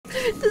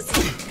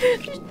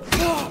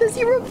Does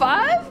he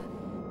revive?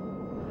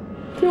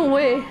 No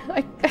way.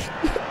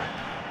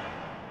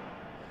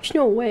 There's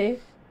no way.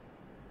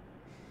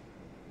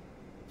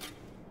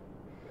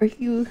 Are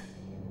you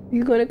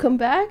gonna come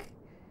back?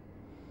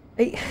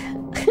 I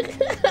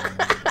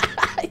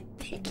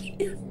think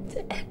he's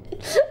dead.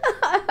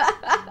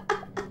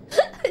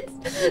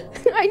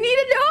 I need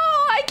to know.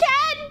 I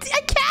can't.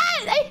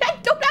 I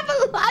don't have a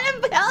lot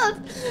of health.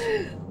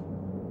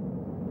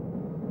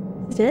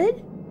 Is he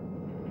dead?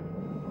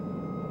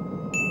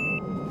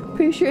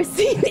 Pretty sure it's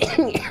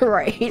you're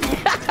right.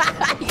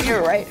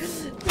 You're right.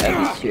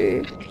 I'm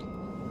sure.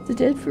 Is it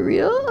dead for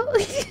real?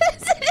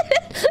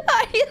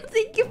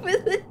 Thank you for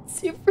the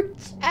super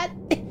chat.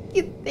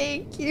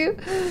 Thank you.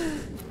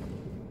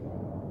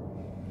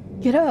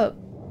 Get up.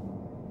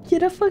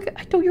 Get up, fuck.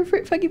 I don't. You're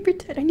fucking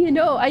pretend. I need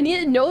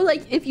to know.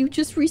 Like, if you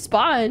just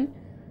respawn.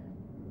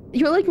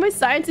 You're like my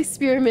science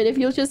experiment. If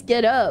you'll just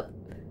get up.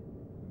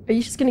 Are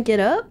you just gonna get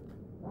up?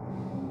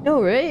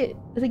 No, right?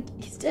 Like,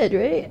 he's dead,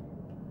 right?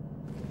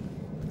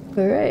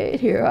 Alright,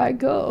 here I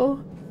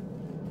go.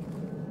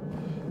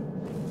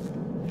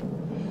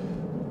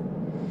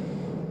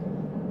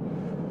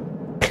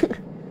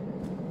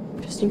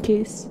 Just in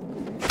case.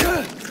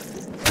 I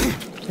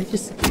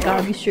just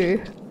gotta be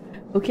sure.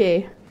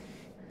 Okay.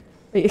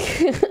 Wait.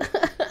 Just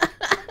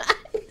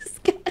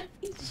gotta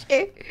be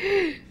sure.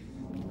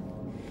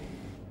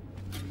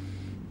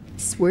 I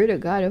swear to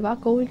God, if I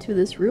go into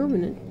this room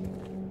and then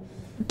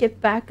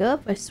get back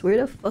up, I swear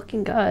to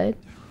fucking God.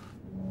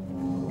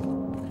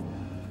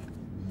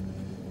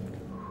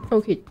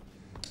 Okay,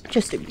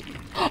 just a minute.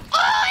 Oh,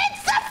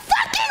 it's the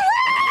fucking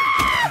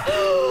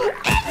room!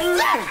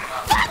 It's the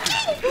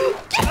fucking...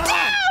 Get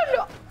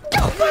down!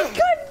 Oh my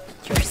God,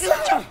 you're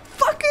such a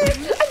fucker!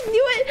 I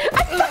knew it!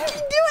 I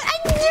fucking knew it! I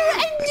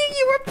knew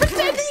you were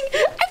pretending!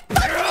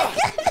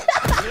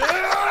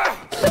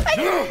 I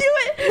knew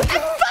it! I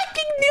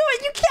fucking knew it!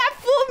 You can't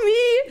fool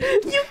me!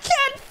 You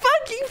can't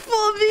fucking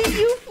fool me!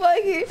 You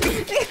fucking...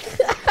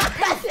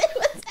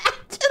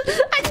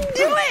 I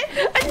knew it!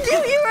 I knew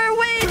you were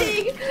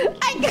waiting!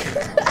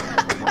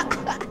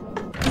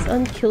 These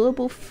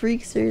unkillable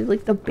freaks are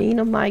like the bane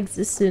of my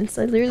existence.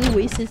 I literally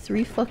wasted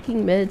 3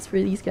 fucking meds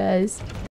for these guys.